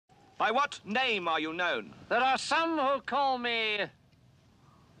By what name are you known? There are some who call me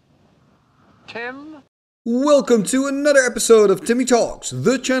Tim. Welcome to another episode of Timmy Talks,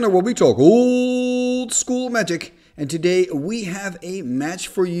 the channel where we talk old school magic. And today we have a match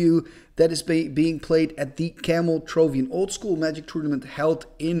for you that is being played at the Camel Trophy, an old school magic tournament held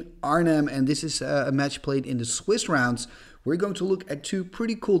in Arnhem. And this is a match played in the Swiss rounds. We're going to look at two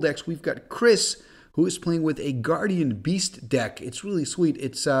pretty cool decks. We've got Chris, who is playing with a Guardian Beast deck. It's really sweet.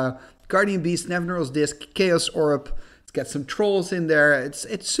 It's Guardian Beast, Nevinyrral's Disc, Chaos Orb. It's got some trolls in there. It's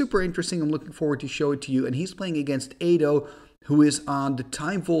super interesting. I'm looking forward to show it to you. And he's playing against Ado, who is on the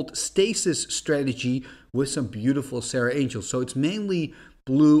Time Vault Stasis strategy with some beautiful Sarah Angels. So it's mainly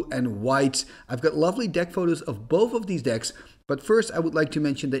blue and white. I've got lovely deck photos of both of these decks. But first, I would like to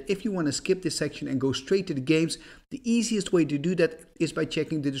mention that if you want to skip this section and go straight to the games, the easiest way to do that is by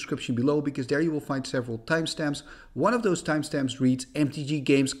checking the description below, because there you will find several timestamps. One of those timestamps reads MTG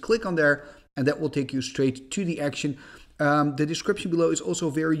Games. Click on there, and that will take you straight to the action. The description below is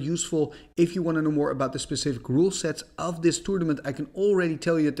also very useful if you want to know more about the specific rule sets of this tournament. I can already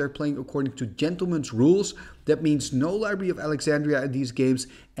tell you that they're playing according to gentlemen's rules. That means no Library of Alexandria in these games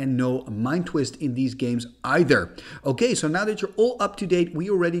and no Mind Twist in these games either. Okay, so now that you're all up to date, we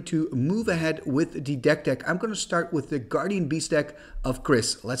are ready to move ahead with the deck. I'm going to start with the Guardian Beast deck of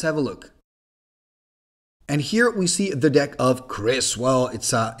Chris. Let's have a look. And here we see the deck of Chris. Well,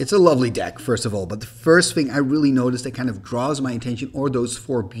 it's a lovely deck, first of all. But the first thing I really noticed that kind of draws my attention are those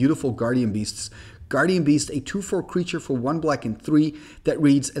four beautiful Guardian Beasts. Guardian Beast, a 2/4 creature for 1 black and 3 that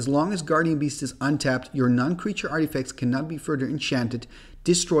reads, as long as Guardian Beast is untapped, your non-creature artifacts cannot be further enchanted,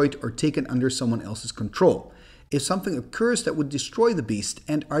 destroyed, or taken under someone else's control. If something occurs that would destroy the beast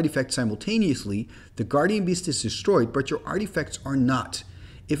and artifact simultaneously, the Guardian Beast is destroyed, but your artifacts are not.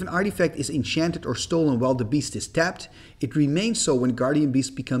 If an artifact is enchanted or stolen while the beast is tapped, it remains so when Guardian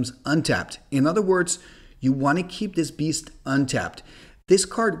Beast becomes untapped. In other words, you want to keep this beast untapped. This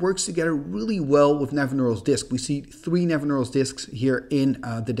card works together really well with Nevinyrral's Disc. We see 3 Nevinyrral's Discs here in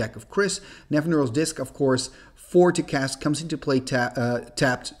the deck of Chris. Nevinyrral's Disc, of course, 4 to cast, comes into play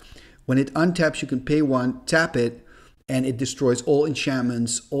tapped. When it untaps, you can pay 1, tap it, and it destroys all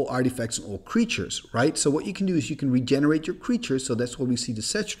enchantments, all artifacts, and all creatures, right? So what you can do is you can regenerate your creatures. So that's why we see the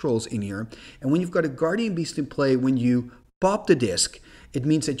Sedge Trolls in here. And when you've got a Guardian Beast in play, when you pop the disc, it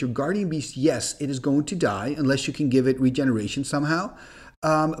means that your Guardian Beast, yes, it is going to die unless you can give it regeneration somehow.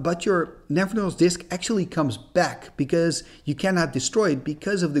 But your Nevinyrral's Disc actually comes back because you cannot destroy it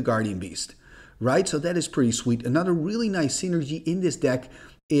because of the Guardian Beast, right? So that is pretty sweet. Another really nice synergy in this deck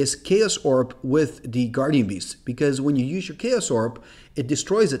is Chaos Orb with the Guardian Beast, because when you use your Chaos Orb, it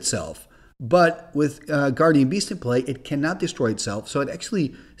destroys itself. But with Guardian Beast in play, it cannot destroy itself, so it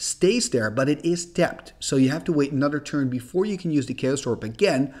actually stays there, but it is tapped. So you have to wait another turn before you can use the Chaos Orb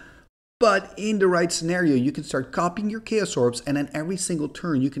again. But in the right scenario, you can start copying your Chaos Orbs, and then every single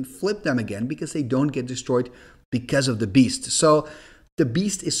turn you can flip them again because they don't get destroyed because of the Beast. So the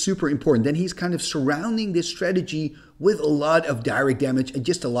Beast is super important. Then he's kind of surrounding this strategy with a lot of direct damage and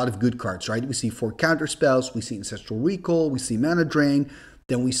just a lot of good cards, right? We see 4 counter spells, we see Ancestral Recall, we see Mana Drain,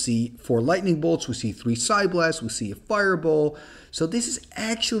 then we see 4 Lightning Bolts, we see 3 Psyblasts, we see a Fireball. So this is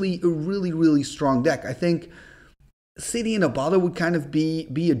actually a really, really strong deck. I think City in a Bottle would kind of be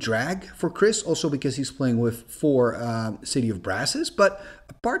a drag for Chris, also because he's playing with 4 City of Brasses. But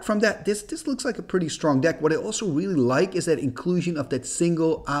apart from that, this looks like a pretty strong deck. What I also really like is that inclusion of that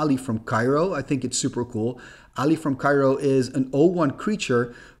single Ali from Cairo. I think it's super cool. Ali from Cairo is an 0/1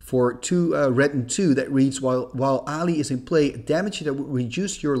 creature for 2 red and 2 that reads, while Ali is in play, damage that would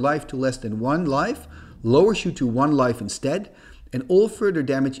reduce your life to less than 1 life lowers you to 1 life instead, and all further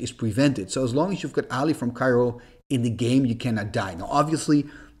damage is prevented. So as long as you've got Ali from Cairo in the game, you cannot die. Now, obviously,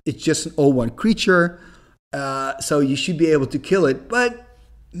 it's just an 0/1 creature, so you should be able to kill it, but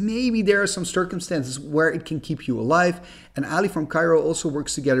maybe there are some circumstances where it can keep you alive. And Ali from Cairo also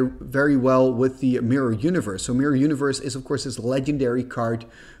works together very well with the Mirror Universe. So Mirror Universe is, of course, this legendary card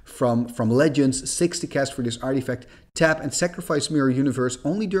from Legends, 6 to cast for this artifact. Tap and sacrifice Mirror Universe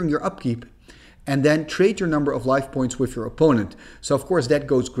only during your upkeep, and then trade your number of life points with your opponent. So, of course, that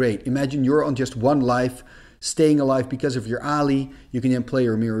goes great. Imagine you're on just 1 life, staying alive because of your Ali. You can then play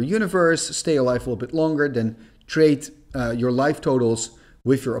your Mirror Universe, stay alive a little bit longer, then trade your life totals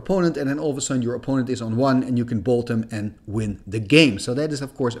with your opponent, and then all of a sudden your opponent is on 1 and you can bolt him and win the game. So that is,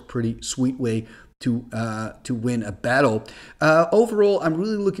 of course, a pretty sweet way to win a battle. Overall, I'm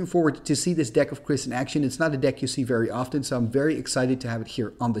really looking forward to see this deck of Chris in action. It's not a deck you see very often, so I'm very excited to have it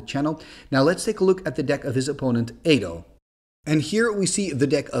here on the channel. Now let's take a look at the deck of his opponent, Ado. And here we see the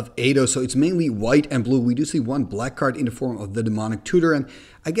deck of Ado, so it's mainly white and blue. We do see one black card in the form of the Demonic Tutor, and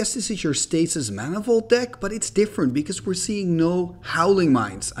I guess this is your Stasis Mana Vault deck, but it's different because we're seeing no Howling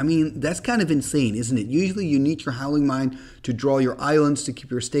Mines. I mean, that's kind of insane, isn't it? Usually you need your Howling Mine to draw your islands, to keep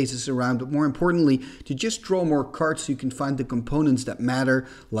your Stasis around, but more importantly, to just draw more cards so you can find the components that matter,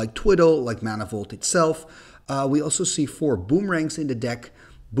 like Twiddle, like Mana Vault itself. We also see 4 Boomerangs in the deck.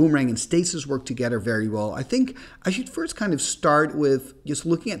 Boomerang and Stasis work together very well. I think I should first kind of start with just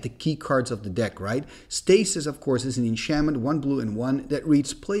looking at the key cards of the deck, right? Stasis, of course, is an enchantment, 1 blue and 1, that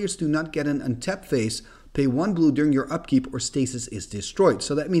reads, players do not get an untap phase, pay 1 blue during your upkeep or Stasis is destroyed.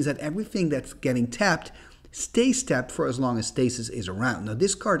 So that means that everything that's getting tapped stays tapped for as long as Stasis is around. Now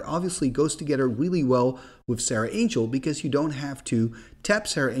this card obviously goes together really well with Serra Angel because you don't have to tap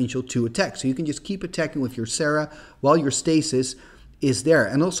Serra Angel to attack. So you can just keep attacking with your Serra while your Stasis is there.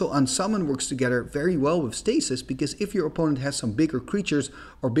 And also Unsummon works together very well with Stasis because if your opponent has some bigger creatures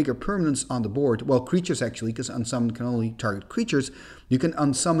or bigger permanents on the board, well, creatures actually, because Unsummon can only target creatures, you can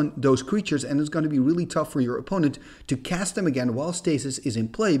unsummon those creatures and it's going to be really tough for your opponent to cast them again while Stasis is in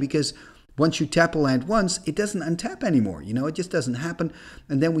play because once you tap a land once, it doesn't untap anymore. You know, it just doesn't happen.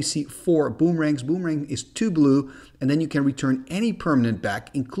 And then we see 4 Boomerangs. Boomerang is 2 blue, and then you can return any permanent back,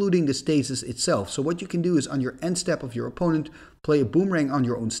 including the Stasis itself. So what you can do is on your end step of your opponent, play a Boomerang on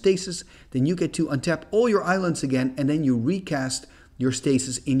your own Stasis, then you get to untap all your islands again, and then you recast your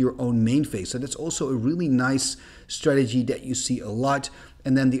Stasis in your own main phase. So that's also a really nice strategy that you see a lot.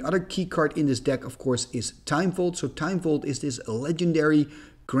 And then the other key card in this deck, of course, is Time Vault. So Time Vault is this legendary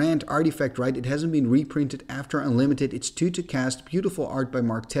grand artifact, right? It hasn't been reprinted after Unlimited. It's 2 to cast. Beautiful art by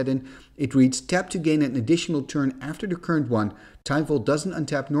Mark Tedden. It reads, tap to gain an additional turn after the current one. Time Vault doesn't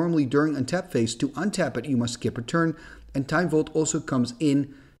untap normally during untap phase. To untap it, you must skip a turn. And Time Vault also comes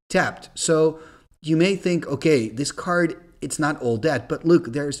in tapped. So you may think, okay, this card, it's not all that. But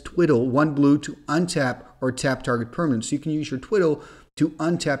look, there's Twiddle, 1 blue to untap or tap target permanent. So you can use your Twiddle to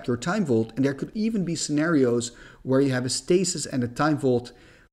untap your Time Vault. And there could even be scenarios where you have a Stasis and a Time Vault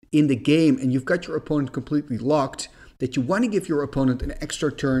in the game and you've got your opponent completely locked, that you want to give your opponent an extra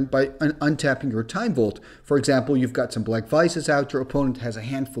turn by untapping your Time Vault. For example, you've got some Black Vices out, your opponent has a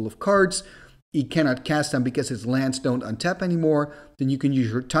handful of cards, he cannot cast them because his lands don't untap anymore, then you can use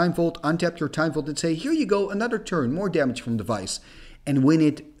your Time Vault, untap your Time Vault and say, here you go, another turn, more damage from the Vice, and win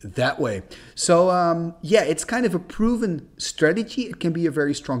it that way. So yeah, it's kind of a proven strategy. It can be a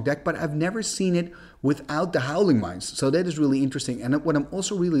very strong deck, but I've never seen it without the Howling Mines. So that is really interesting. And what I'm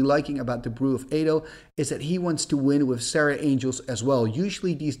also really liking about the brew of Ado is that he wants to win with Serra Angels as well.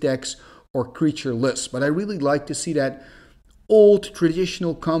 Usually these decks are creatureless, but I really like to see that old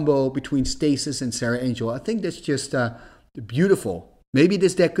traditional combo between Stasis and Serra Angel. I think that's just beautiful. Maybe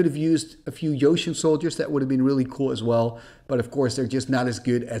this deck could have used a few Yoshin soldiers. That would have been really cool as well. But of course, they're just not as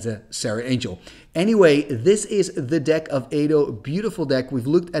good as a Serra Angel. Anyway, this is the deck of Ado. Beautiful deck. We've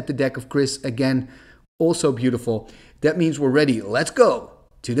looked at the deck of Chris again. Also beautiful. That means we're ready. Let's go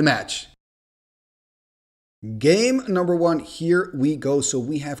to the match. Game number 1. Here we go. So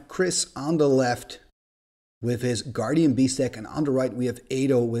we have Chris on the left with his Guardian Beast deck, and on the right we have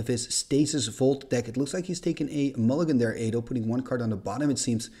Ado with his Stasis Vault deck. It looks like he's taken a mulligan there, Ado, putting 1 card on the bottom, it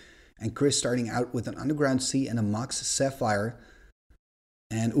seems. And Chris starting out with an Underground Sea and a Mox Sapphire.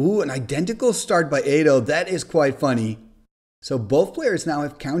 And ooh, an identical start by Ado. That is quite funny. So both players now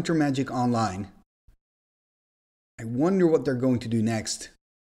have Counter Magic online. I wonder what they're going to do next.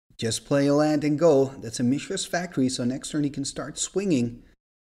 Just play a land and go. That's a Mishra's Factory, so next turn he can start swinging.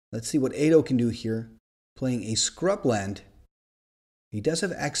 Let's see what Ado can do here. Playing a Scrub land. He does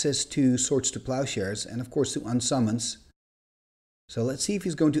have access to Swords to Plowshares and of course to Unsummons. So let's see if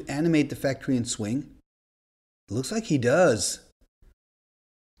he's going to animate the factory and swing. Looks like he does.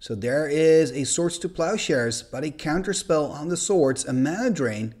 So there is a Swords to Plowshares, but a counterspell on the swords, a mana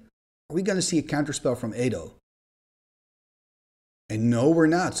drain. Are we going to see a counterspell from Ado? And no, we're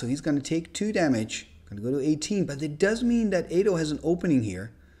not. So he's going to take 2 damage. Going to go to 18, but it does mean that Ado has an opening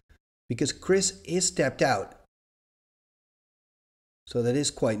here because Chris is tapped out. So that is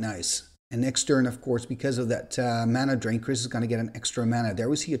quite nice. And next turn, of course, because of that mana drain, Chris is going to get an extra mana. There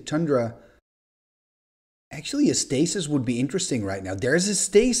we see a Tundra. Actually, a Stasis would be interesting right now. There's a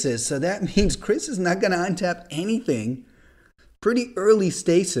Stasis, so that means Chris is not going to untap anything. Pretty early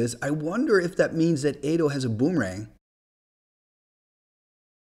Stasis. I wonder if that means that Ado has a Boomerang.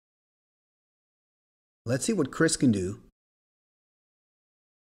 Let's see what Chris can do.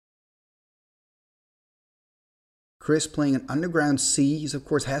 Chris playing an Underground Sea. He's, of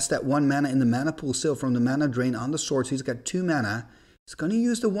course, has that 1 mana in the mana pool still from the mana drain on the sword. So he's got 2 mana. It's going to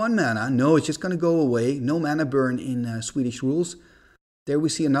use the 1 mana. No, it's just going to go away. No mana burn in Swedish rules. There we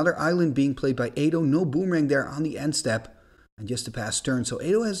see another island being played by Ado. No boomerang there on the end step. And just to pass turn. So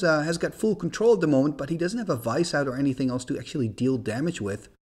Ado has got full control at the moment, but he doesn't have a Vice out or anything else to actually deal damage with.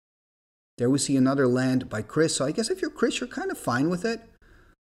 There we see another land by Chris. So I guess if you're Chris, you're kind of fine with it.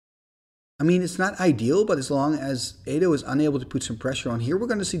 I mean, it's not ideal, but as long as Ado is unable to put some pressure on here, we're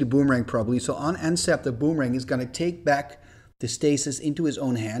going to see the boomerang probably. So on end step, the boomerang is going to take back the Stasis into his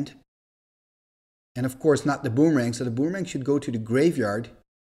own hand. And of course, not the boomerang. So the boomerang should go to the graveyard.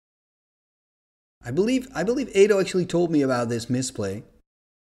 I believe Ado actually told me about this misplay.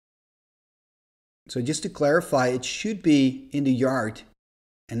 So just to clarify, it should be in the yard.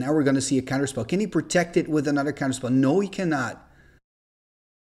 And now we're going to see a counterspell. Can he protect it with another counterspell? No, he cannot.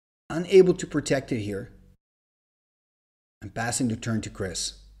 Unable to protect it here. I'm passing the turn to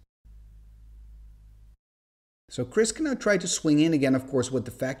Chris. So Chris can now try to swing in again, of course, with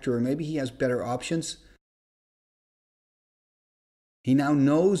the Factor. Maybe he has better options. He now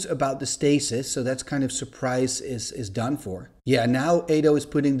knows about the Stasis, so that's kind of surprise is done for. Yeah, now Ado is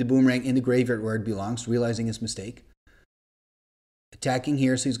putting the boomerang in the graveyard where it belongs, realizing his mistake. Attacking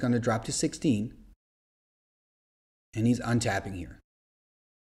here, so he's going to drop to 16. And he's untapping here.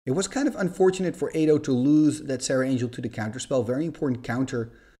 It was kind of unfortunate for Ado to lose that Sarah Angel to the counterspell. Very important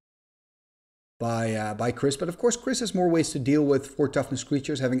counter by Chris. But of course, Chris has more ways to deal with 4 toughness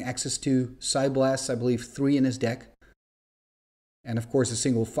creatures, having access to Psyblasts, I believe 3 in his deck. And of course, a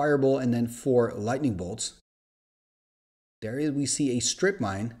single Fireball and then 4 Lightning Bolts. There we see a Strip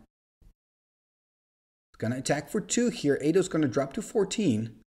Mine. It's going to attack for 2 here. Ado's going to drop to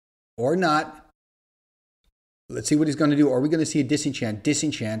 14. Or not. Let's see what he's going to do. Are we going to see a Disenchant?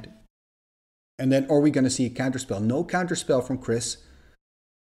 Disenchant. And then are we going to see a Counterspell? No Counterspell from Chris.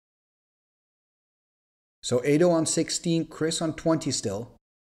 So Ado on 16, Chris on 20 still.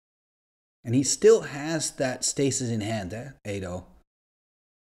 And he still has that Stasis in hand, Ado.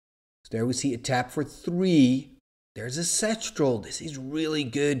 So there we see a tap for 3. There's a Setchtroll. This is really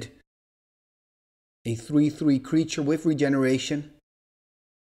good. A 3/3 creature with regeneration.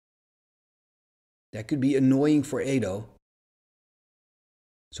 That could be annoying for Ado.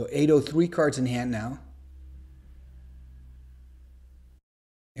 So Ado, 3 cards in hand now.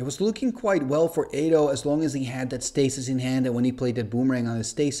 It was looking quite well for Ado as long as he had that Stasis in hand and when he played that boomerang on his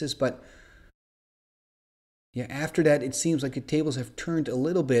Stasis. But yeah, after that, it seems like the tables have turned a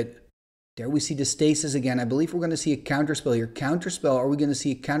little bit. There we see the Stasis again. I believe we're going to see a Counterspell here. Counterspell, are we going to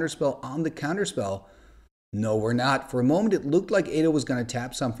see a Counterspell on the Counterspell? No, we're not. For a moment, it looked like Ado was going to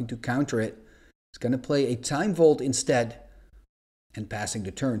tap something to counter it. He's going to play a Time Vault instead and passing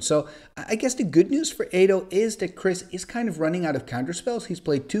the turn. So I guess the good news for Ado is that Chris is kind of running out of counterspells. He's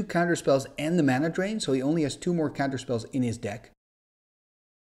played 2 counterspells and the mana drain, so he only has 2 more counterspells in his deck.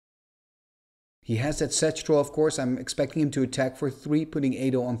 He has that Setchtroll, of course. I'm expecting him to attack for 3, putting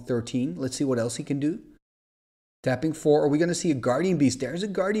Ado on 13. Let's see what else he can do. Tapping 4. Are we going to see a Guardian Beast? There's a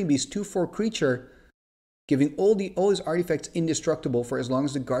Guardian Beast, 2/4 creature, giving all his artifacts indestructible for as long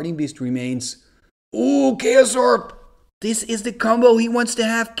as the Guardian Beast remains. Ooh, Chaos Orb! This is the combo he wants to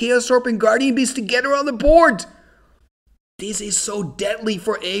have. Chaos Orb and Guardian Beast together on the board. This is so deadly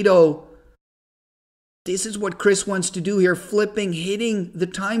for Ado. This is what Chris wants to do here. Flipping, hitting the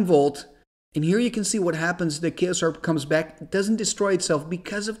Time Vault. And here you can see what happens. The Chaos Orb comes back. It doesn't destroy itself.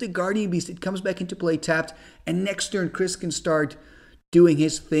 Because of the Guardian Beast, it comes back into play tapped. And next turn, Chris can start doing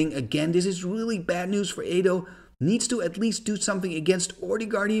his thing again. This is really bad news for Ado. Needs to at least do something against or the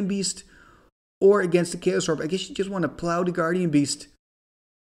Guardian Beast or against the Chaos Orb. I guess you just want to plow the Guardian Beast.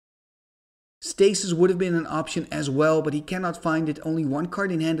 Stasis would have been an option as well, but he cannot find it. Only 1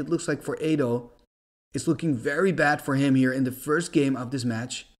 card in hand, it looks like, for Ado. It's looking very bad for him here in the first game of this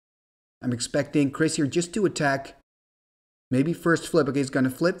match. I'm expecting Chris here just to attack. Maybe first flip. Okay, he's going to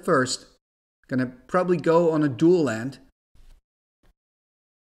flip first. Going to probably go on a dual land.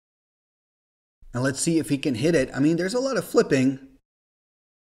 And let's see if he can hit it. I mean, there's a lot of flipping.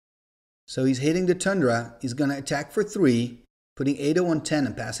 So he's hitting the Tundra. He's going to attack for 3, putting Ado on 10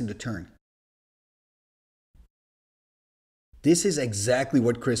 and passing the turn. This is exactly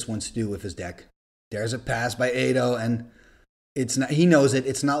what Chris wants to do with his deck. There's a pass by Ado, and it's not, he knows it.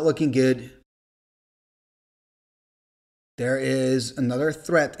 It's not looking good. There is another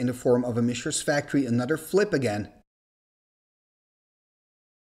threat in the form of a Mishra's Factory, another flip again.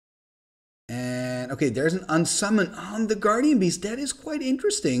 And okay, there's an unsummon on the Guardian Beast. That is quite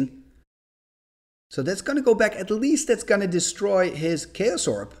interesting. So that's going to go back. At least that's going to destroy his Chaos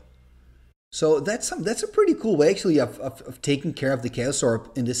Orb. So that's a pretty cool way actually of taking care of the Chaos Orb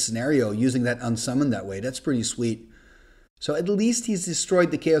in this scenario, using that unsummon that way. That's pretty sweet. So at least he's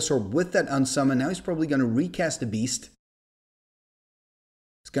destroyed the Chaos Orb with that unsummon. Now he's probably going to recast the Beast.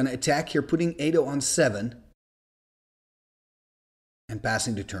 He's going to attack here, putting Ado on 7. And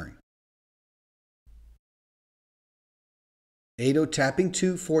passing the turn. Ado tapping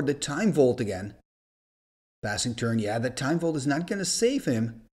 2 for the Time Vault again. Passing turn. Yeah, the Time Vault is not going to save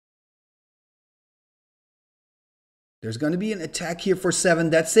him. There's going to be an attack here for 7.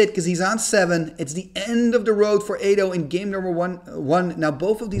 That's it, because he's on 7. It's the end of the road for Ado in game number 1. Now,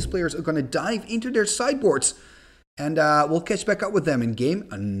 both of these players are going to dive into their sideboards. And we'll catch back up with them in game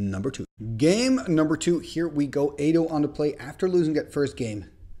number 2. Game number 2, here we go. Ado on the play after losing that first game.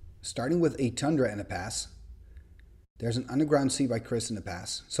 Starting with a Tundra and a pass. There's an Underground Sea by Chris in the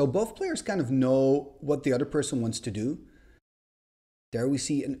pass. So both players kind of know what the other person wants to do. There we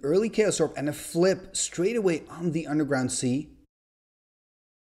see an early Chaos Orb and a flip straight away on the Underground Sea.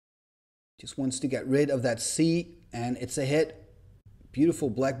 Just wants to get rid of that sea, and it's a hit. Beautiful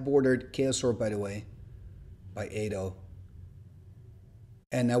black bordered Chaos Orb, by the way, by Ado.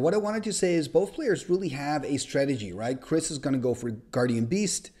 And now what I wanted to say is both players really have a strategy, right? Chris is going to go for Guardian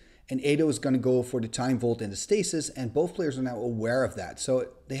Beast, and Ado is going to go for the Time Vault and the Stasis, and both players are now aware of that. So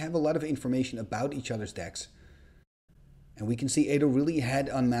they have a lot of information about each other's decks. And we can see Ado really ahead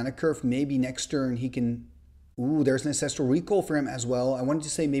on mana curve. Maybe next turn he can... Ooh, there's an Ancestral Recall for him as well. I wanted to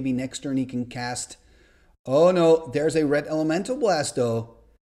say maybe next turn he can cast... Oh no, there's a Red Elemental Blast though.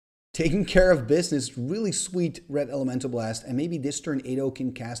 Taking care of business. Really sweet Red Elemental Blast. And maybe this turn Ado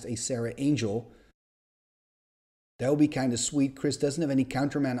can cast a Serra Angel. That would be kind of sweet. Chris doesn't have any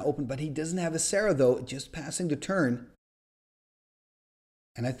counter mana open, but he doesn't have a Serra though. Just passing the turn.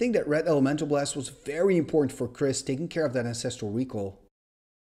 And I think that Red Elemental Blast was very important for Chris, taking care of that Ancestral Recall.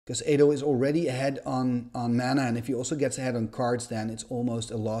 Because Ado is already ahead on mana, and if he also gets ahead on cards, then it's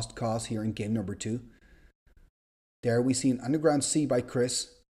almost a lost cause here in game number 2. There we see an Underground Sea by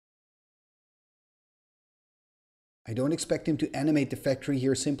Chris. I don't expect him to animate the factory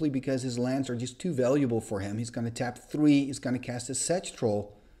here simply because his lands are just too valuable for him. He's going to tap 3, he's going to cast a Sedge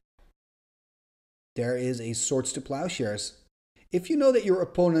Troll. There is a Swords to Plowshares. If you know that your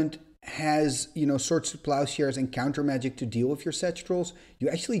opponent has, Swords to Plowshares and counter magic to deal with your Sedge Trolls, you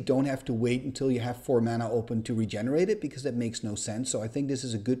actually don't have to wait until you have 4 mana open to regenerate it, because that makes no sense. So I think this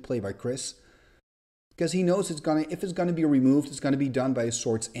is a good play by Chris. Because he knows if it's gonna be removed, it's gonna be done by a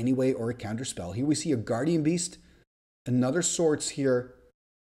Swords anyway or a counter spell. Here we see a Guardian Beast, another Swords here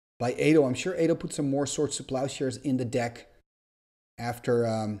by Ado. I'm sure Ado put some more Swords to Plowshares in the deck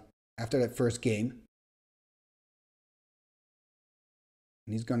after that first game.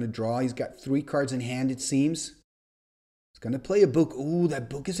 And he's going to draw. He's got 3 cards in hand, it seems. He's going to play a book. Ooh,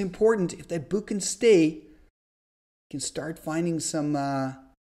 that book is important. If that book can stay, he can start finding some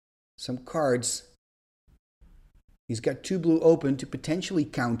cards. He's got 2 blue open to potentially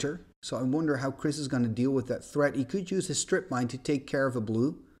counter. So I wonder how Chris is going to deal with that threat. He could use his Strip Mine to take care of a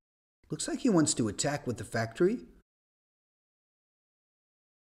blue. Looks like he wants to attack with the factory.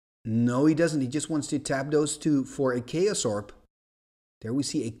 No, he doesn't. He just wants to tap those 2 for a Chaos Orb. There we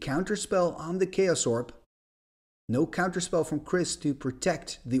see a counterspell on the Chaos Orb. No counterspell from Chris to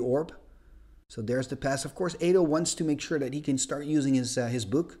protect the orb. So there's the pass. Of course, Ado wants to make sure that he can start using his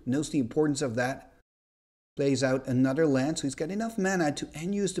book. Knows the importance of that. Plays out another land. So he's got enough mana to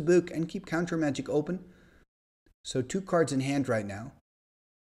use the book and keep counter magic open. So 2 cards in hand right now.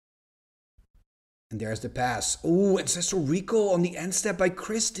 And there's the pass. Ooh, Ancestral Recall on the end step by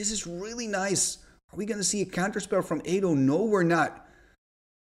Chris. This is really nice. Are we going to see a counterspell from Ado? No, we're not.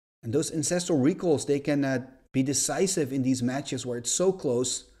 And those Ancestral Recalls, they can be decisive in these matches where it's so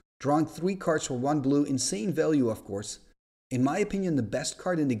close. Drawing 3 cards for 1 blue, insane value, of course. In my opinion, the best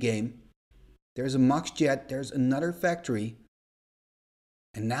card in the game. There's a Mox Jet, there's another Factory.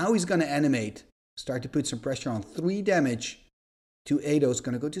 And now he's going to animate. Start to put some pressure on 3 damage to Ado. It's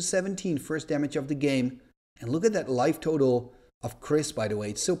going to go to 17, first damage of the game. And look at that life total of Chris, by the way.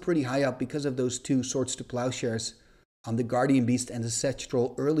 It's still pretty high up because of those 2 Swords to Plowshares on the Guardian Beast and the Sedge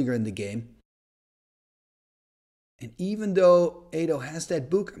Troll earlier in the game. And even though Ado has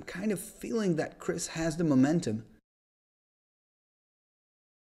that book, I'm kind of feeling that Chris has the momentum.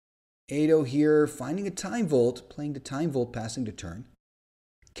 Ado here finding a Time Vault, playing the Time Vault, passing the turn.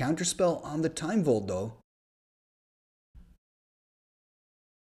 Counterspell on the Time Vault though.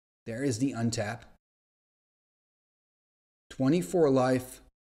 There is the untap. 24 life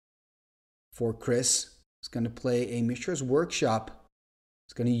for Chris. He's going to play a Mishra's Workshop.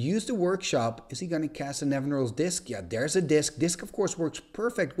 He's going to use the Workshop. Is he going to cast a Nevinyrral's Disc? Yeah, there's a Disc. Disc, of course, works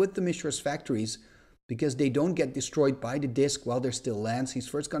perfect with the Mishra's Factories because they don't get destroyed by the disc while they're still lands. He's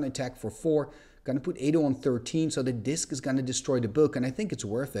first going to attack for 4, going to put Ado on 13, so the disc is going to destroy the book, and I think it's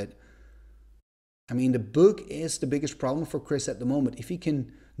worth it. I mean, the book is the biggest problem for Chris at the moment. If he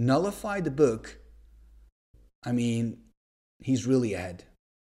can nullify the book, I mean, he's really ahead.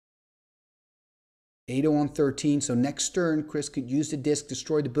 Ado on 13, so next turn, Chris could use the disc,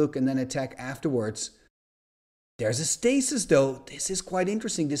 destroy the book, and then attack afterwards. There's a stasis, though. This is quite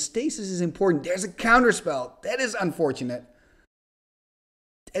interesting. The stasis is important. There's a counterspell. That is unfortunate.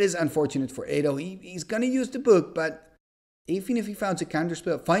 That is unfortunate for Ado. He's going to use the book, but even if he finds a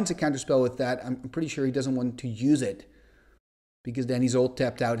counterspell with that, I'm pretty sure he doesn't want to use it, because then he's all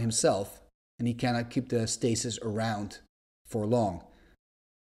tapped out himself, and he cannot keep the stasis around for long.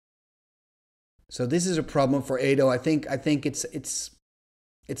 So this is a problem for Ado. I think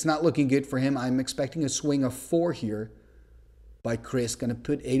it's not looking good for him. I'm expecting a swing of 4 here by Chris. Going to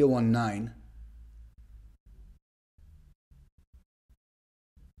put Ado on 9.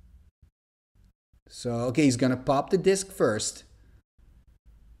 So, okay, he's going to pop the disc first.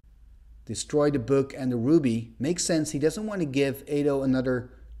 Destroy the book and the ruby. Makes sense. He doesn't want to give Ado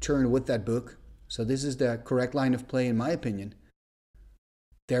another turn with that book. So this is the correct line of play in my opinion.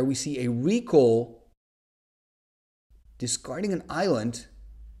 There we see a recall. Discarding an island.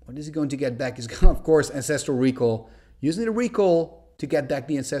 What is he going to get back? He's going, of course, Ancestral Recall. Using the recall to get back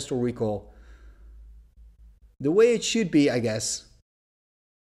the Ancestral Recall. The way it should be, I guess.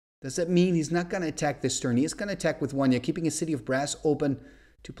 Does that mean he's not going to attack this turn? He is going to attack with 1. You're keeping a City of Brass open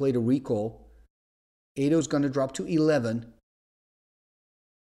to play the recall. Ado's going to drop to 11.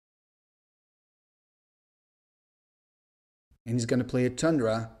 And he's going to play a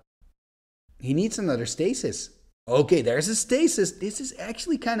Tundra. He needs another Stasis. Okay, there's a Stasis. This is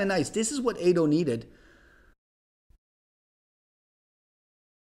actually kind of nice. This is what Ado needed.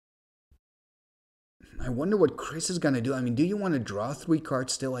 I wonder what Chris is going to do. I mean, do you want to draw 3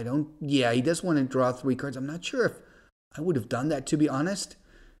 cards still? Yeah, he does want to draw 3 cards. I'm not sure if I would have done that, to be honest.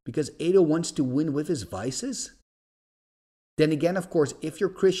 Because Ado wants to win with his vices. Then again, of course, if you're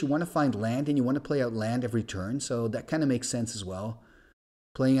Chris, you want to find land and you want to play out land every turn. So that kind of makes sense as well.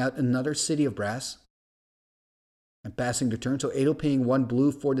 Playing out another City of Brass. And passing the turn. So Ado paying 1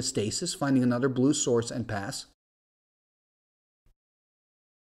 blue for the Stasis. Finding another blue source and pass.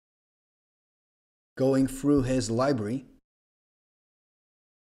 Going through his library.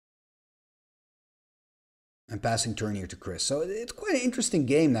 And passing turn here to Chris. So it's quite an interesting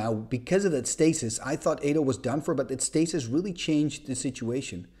game now. Because of that Stasis, I thought Ado was done for, but that Stasis really changed the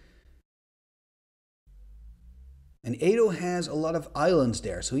situation. And Ado has a lot of islands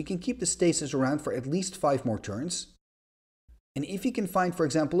there, so he can keep the Stasis around for at least 5 more turns. And if he can find, for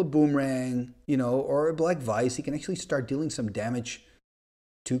example, a Boomerang, or a Black Vice, he can actually start dealing some damage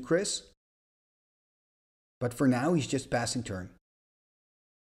to Chris. But for now, he's just passing turn.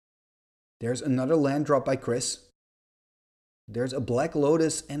 There's another land drop by Chris. There's a Black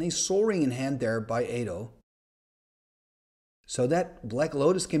Lotus and a Soul Ring in hand there by Ado. So that Black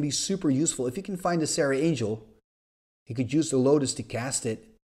Lotus can be super useful. If you can find a Sarah Angel, he could use the Lotus to cast it.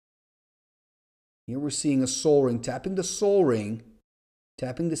 Here we're seeing a Soul Ring. Tapping the Soul Ring.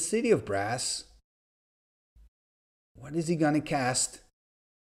 Tapping the City of Brass. What is he going to cast?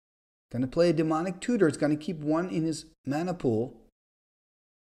 Going to play a Demonic Tutor. It's going to keep 1 in his mana pool.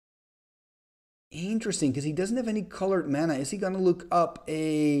 Interesting, because he doesn't have any colored mana. Is he going to look up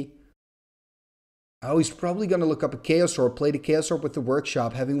a... Oh, he's probably going to look up a Chaos Orb, play the Chaos Orb with the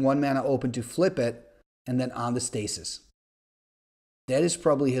Workshop, having 1 mana open to flip it, and then on the Stasis. That is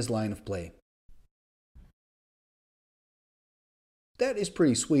probably his line of play. That is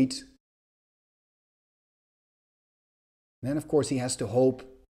pretty sweet. Then, of course, he has to hope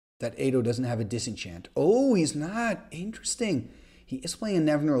that Ado doesn't have a Disenchant. Oh, he's not. Interesting. He is playing a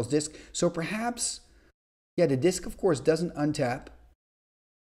Nevinyrral's Disc. So perhaps, yeah, the disc, of course, doesn't untap.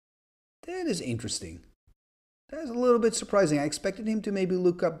 That is interesting. That is a little bit surprising. I expected him to maybe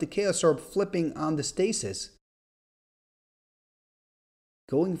look up the Chaos Orb flipping on the Stasis.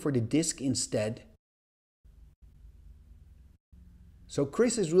 Going for the disc instead. So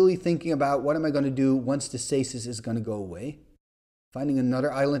Chris is really thinking about what am I going to do once the Stasis is going to go away. Finding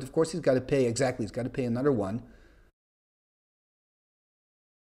another island. Of course, he's got to pay. Exactly, he's got to pay another 1.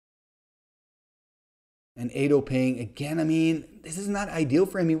 And Ado paying again. I mean, this is not ideal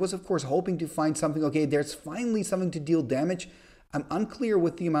for him. He was, of course, hoping to find something. Okay, there's finally something to deal damage. I'm unclear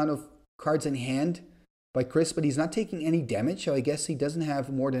with the amount of cards in hand by Chris, but he's not taking any damage, so I guess he doesn't have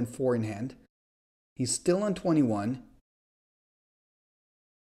more than 4 in hand. He's still on 21.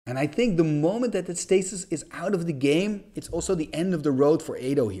 And I think the moment that the Stasis is out of the game, it's also the end of the road for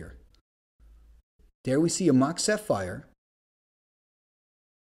Ado here. There we see a Mock Sapphire.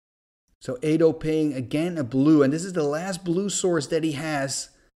 So Ado paying again a blue, and this is the last blue source that he has.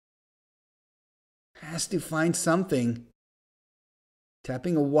 Has to find something.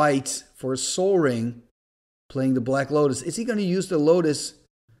 Tapping a white for a Soul Ring. Playing the Black Lotus. Is he going to use the Lotus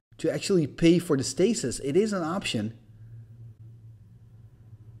to actually pay for the Stasis? It is an option.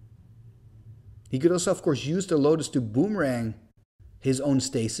 He could also, of course, use the Lotus to boomerang his own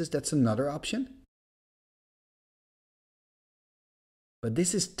Stasis. That's another option. But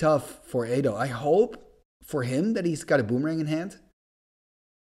this is tough for Ado. I hope for him that he's got a boomerang in hand.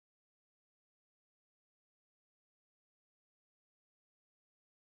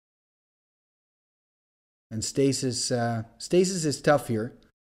 And Stasis is tough here.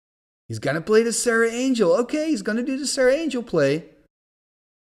 He's going to play the Serra Angel. Okay, he's going to do the Serra Angel play.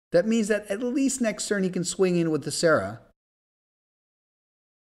 That means that at least next turn he can swing in with the Serra.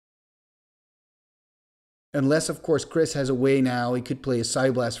 Unless, of course, Chris has a way now. He could play a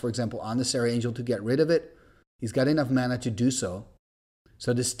Side Blast, for example, on the Serra Angel to get rid of it. He's got enough mana to do so.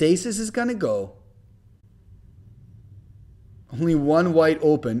 So the Stasis is going to go. Only one white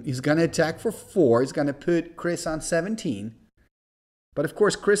open. He's going to attack for 4. He's going to put Chris on 17. But, of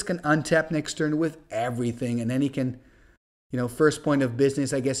course, Chris can untap next turn with everything. And then he can, first point of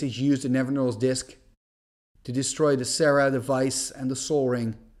business, I guess, is use the Neverno's Disc to destroy the Serra, the Vice, and the Soul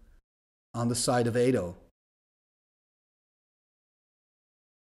Ring on the side of Ado.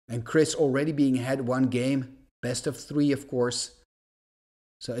 And Chris already being ahead 1 game. Best of 3, of course.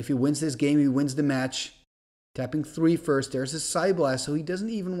 So if he wins this game, he wins the match. Tapping 3 first. There's a Side Blast, so he doesn't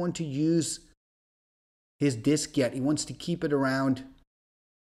even want to use his disc yet. He wants to keep it around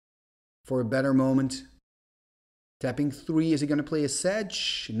for a better moment. Tapping 3. Is he going to play a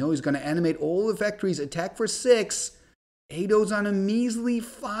Sedge? No, he's going to animate all the factories. Attack for 6. Ado's on a measly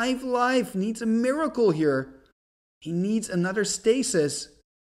 5 life. Needs a miracle here. He needs another Stasis.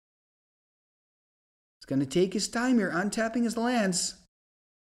 He's going to take his time here, untapping his lands.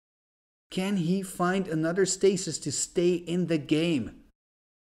 Can he find another Stasis to stay in the game?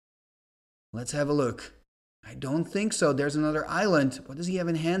 Let's have a look. I don't think so. There's another island. What does he have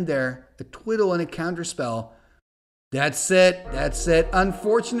in hand there? A Twiddle and a Counterspell. That's it. That's it.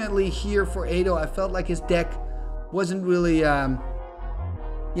 Unfortunately here for Ado, I felt like his deck wasn't really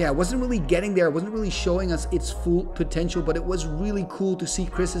wasn't really getting there. It wasn't really showing us its full potential, but it was really cool to see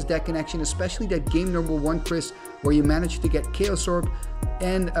Chris's deck in action, especially that game number 1, Chris, where you managed to get Chaos Orb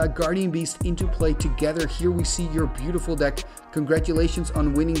and Guardian Beast into play together. Here we see your beautiful deck. Congratulations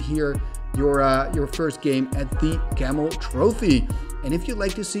on winning here your first game at the Camel Trophy. And if you'd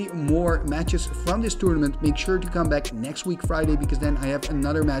like to see more matches from this tournament, make sure to come back next week Friday, because then I have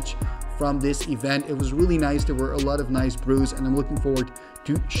another match from this event. It was really nice. There were a lot of nice brews, and I'm looking forward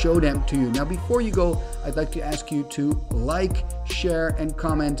to show them to you. Now, before you go, I'd like to ask you to like, share, and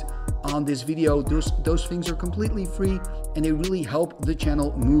comment on this video. Those things are completely free, and they really help the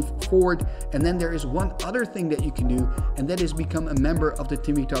channel move forward. And then there is one other thing that you can do, and that is become a member of the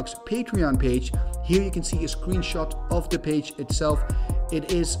Timmy Talks Patreon page. Here you can see a screenshot of the page itself.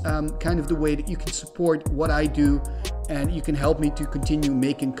 It is kind of the way that you can support what I do, and you can help me to continue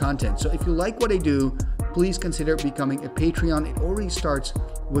making content. So if you like what I do, please consider becoming a Patreon. It already starts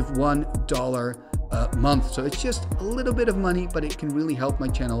with $1 a month. So it's just a little bit of money, but it can really help my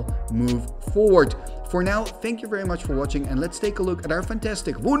channel move forward. For now, thank you very much for watching, and let's take a look at our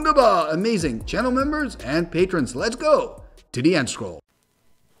fantastic, wunderbar, amazing channel members and patrons. Let's go to the end scroll.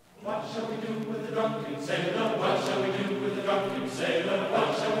 What shall we do with the drunken sailor? What shall we do with the drunken sailor?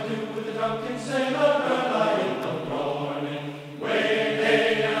 What shall we do with the drunken sailor? Early in the morning, way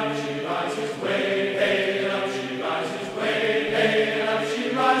hey, and up she rises, way hey, and up she rises, way hey, and up she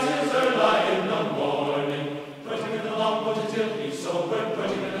rises, early in the morning. Put him in the longboat until he's sober, put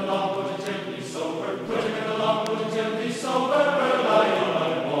him in the longboat until he's sober, put him in the longboat until he's sober, early in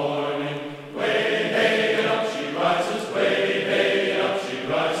the morning. Way hey, and up she rises, way hey, and up she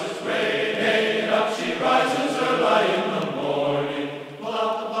rises. She rises early in the morning. Pull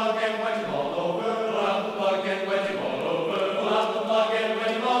out the plug and wet him all over. Pull out the plug and wet him all over. Pull out the plug and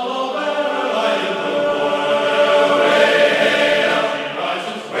wet him all over. Early in the morning. Way hey up she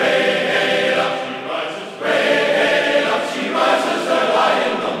rises. Way hey up she rises. Way hey up she rises early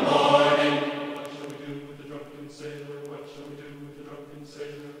in the morning. What shall we do with the drunken sailor? What shall we do with the drunken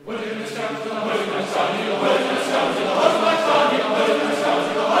sailor? Put him in the scout to the husband, son. Put him in the scout to the husband, son. Put him in the scout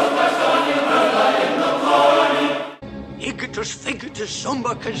to the husband, son. Early in the morning. Icketus, ficketus,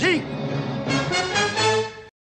 sumba, kazee.